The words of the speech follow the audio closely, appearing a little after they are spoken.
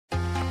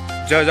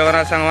जय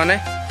जगन्नाथ सांग मैंने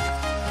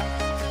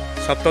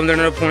सप्तम दिन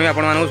पुणी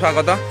आपण मानक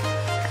स्वागत।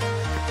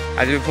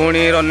 आज भी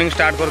पुणी रनिंग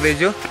स्टार्ट कर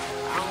देजु।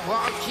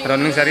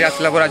 रनिंग सारी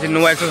आसला पर आज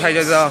नुआ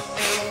एक्सरसाइज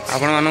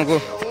आपण मानक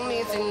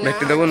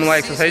भेटी देबु। नुआ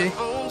एक्सरसाइज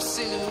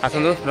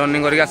आसंतु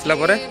रनिंग करके आसला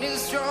पर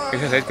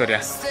एक्सरसाइज करिया।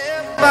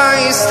 By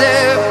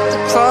step, the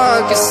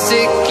clock is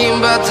ticking,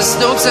 but there's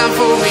no time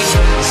for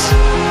regrets.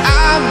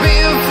 I've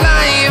been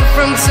flying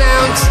from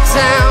town to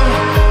town,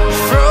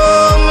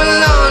 from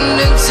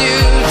London to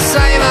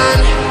Taiwan.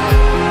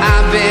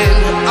 I've been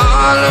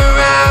all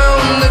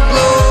around the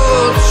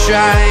globe,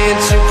 trying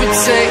to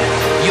protect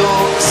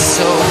your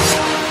soul.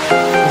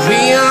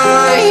 We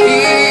are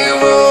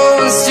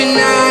heroes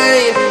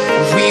tonight.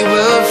 We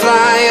will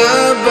fly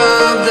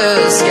above the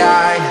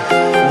sky.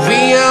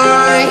 We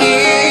are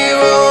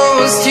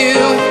heroes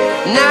tonight.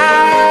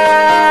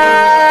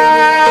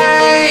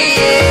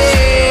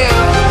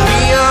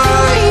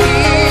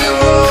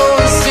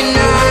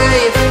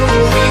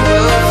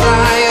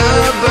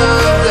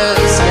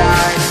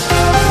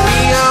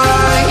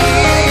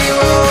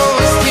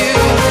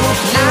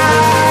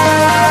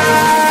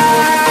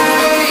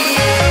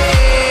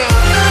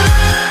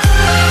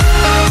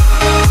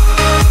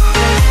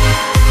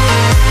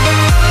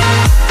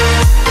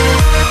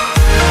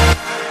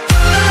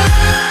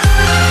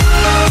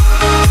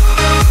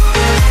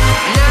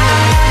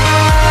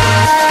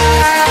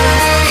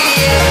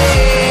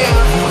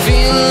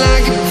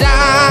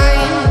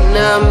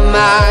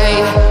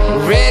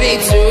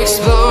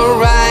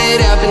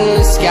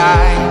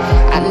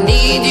 I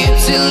need you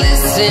to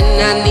listen,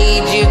 I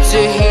need you to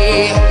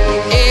hear,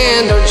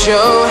 and don't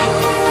show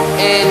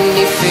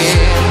any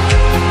fear.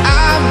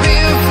 I've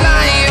been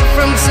flying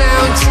from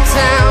town to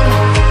town,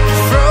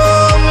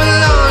 from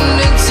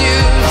London to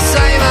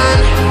Taiwan.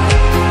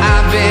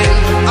 I've been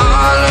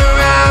all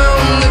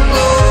around the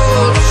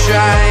globe,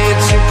 trying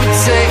to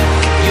protect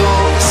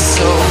your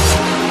soul.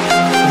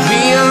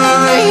 We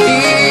are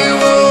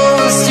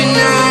heroes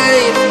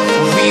tonight.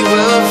 We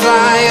will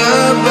fly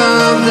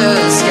above the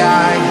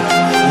sky.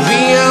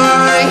 We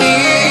are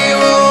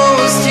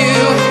heroes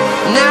tonight.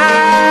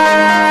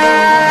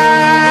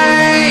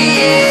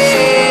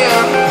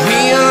 Yeah, we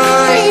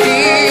are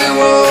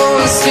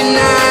heroes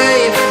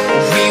tonight.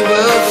 We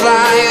will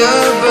fly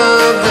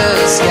above the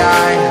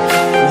sky.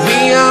 We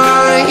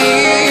are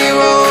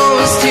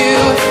heroes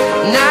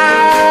tonight.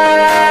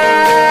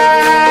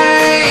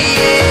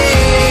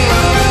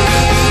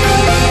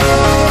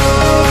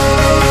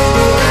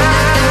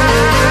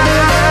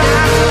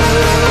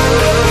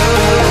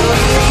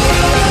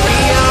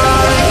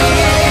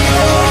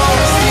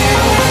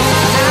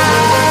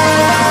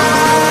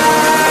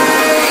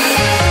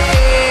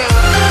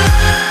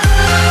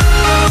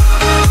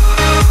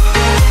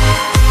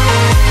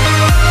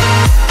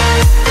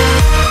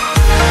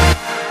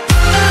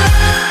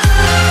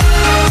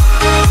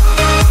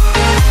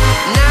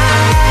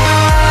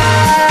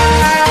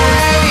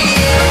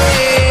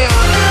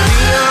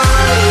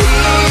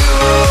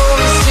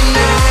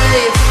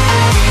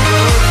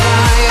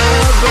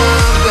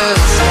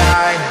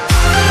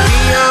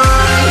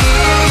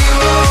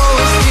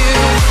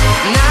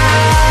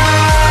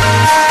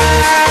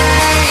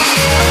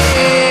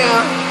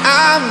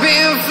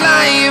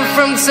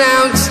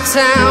 Town to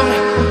town,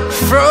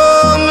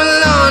 from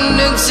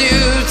London to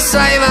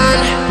Taiwan.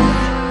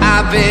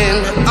 I've been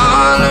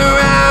all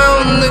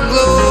around the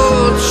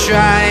globe,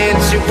 trying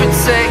to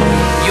protect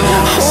your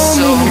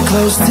soul. Hold me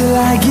close till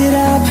I get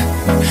up.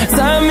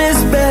 Time is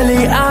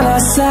barely on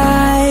our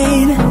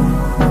side.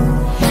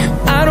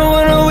 I don't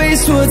wanna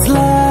waste what's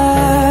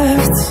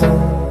left.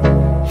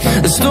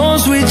 The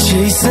storms we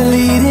chase are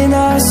leading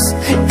us,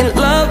 and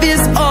love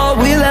is all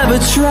we'll ever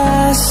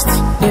trust.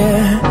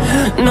 Yeah,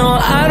 no,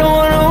 I don't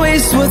wanna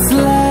waste what's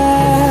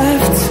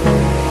left.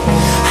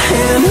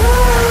 And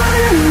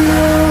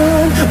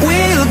on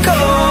we'll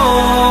go,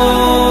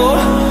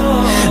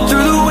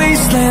 through the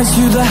wastelands,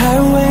 through the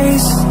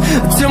highways,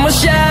 till my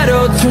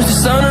shadow turns to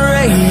sun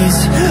rays.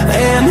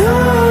 And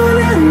on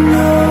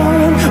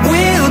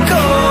we'll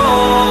go,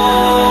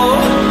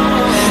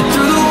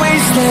 through the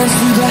wastelands,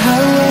 through the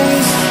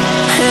highways,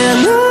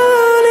 and on.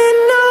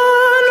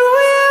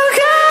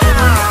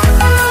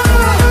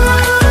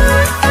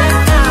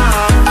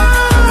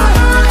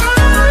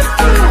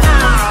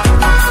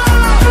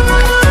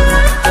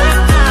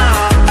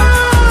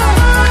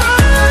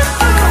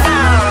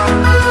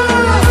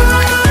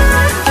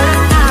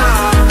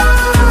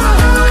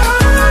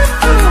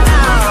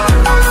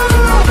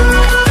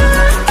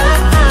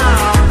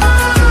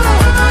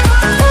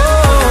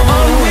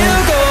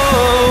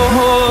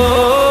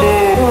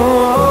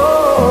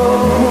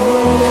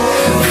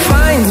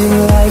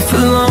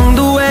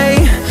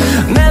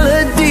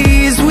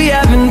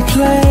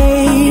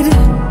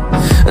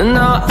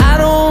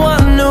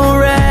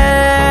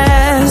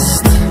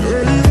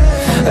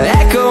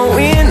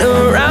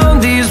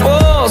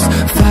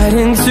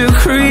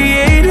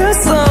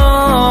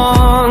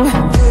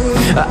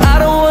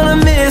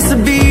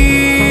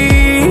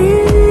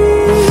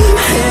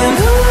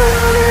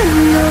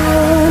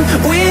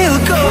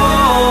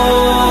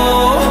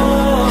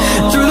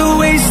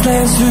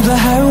 wastelands, through the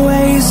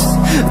highways,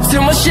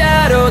 till my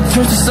shadow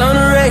turns to sun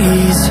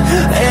rays.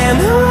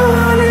 And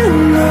on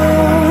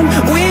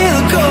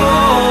we'll go,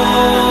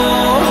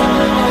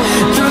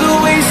 through the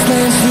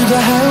wastelands, through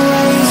the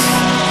highways,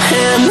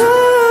 and on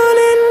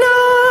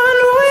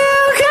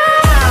we'll go.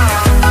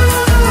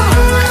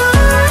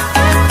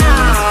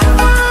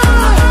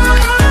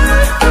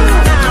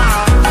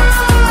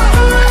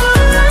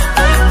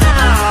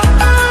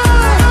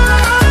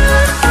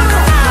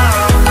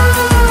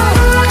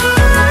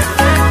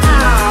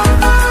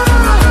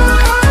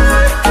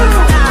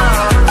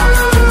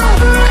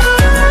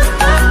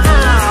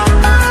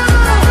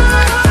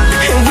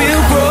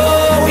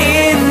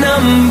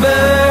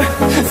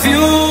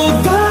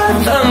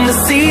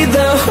 See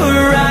the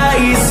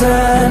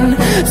horizon,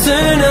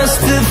 turn us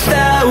to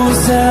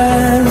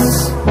thousands,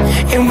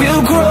 and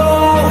we'll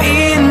grow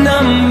in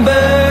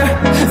number,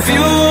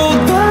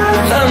 fueled by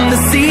them to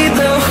see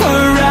the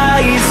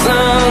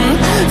horizon,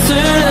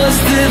 turn us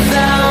to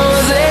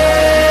thousands,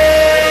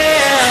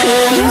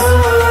 and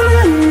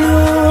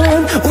on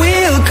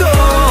we'll go,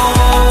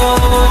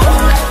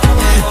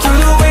 through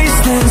the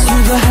wastelands,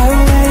 through the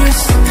highways,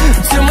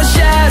 till my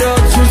shadow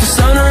turns to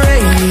sun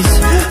rays,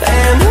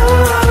 and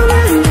on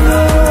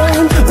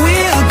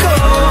we'll go,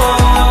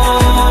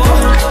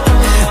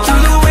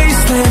 through the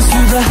wastelands,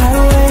 through the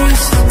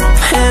highways,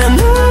 and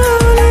on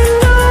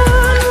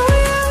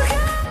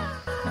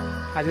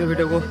आज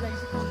video को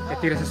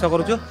ये शेष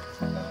करुचु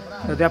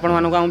जदि आपण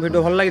मानक आम video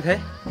भल लगी थाए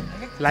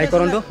लाइक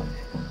करंतु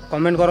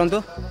कमेंट करंतु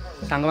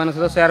सांग मान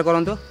सहित शेयर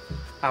करंतु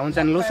आम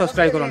चैनल को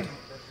सब्सक्राइब करंतु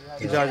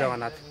जय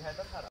जगन्नाथ।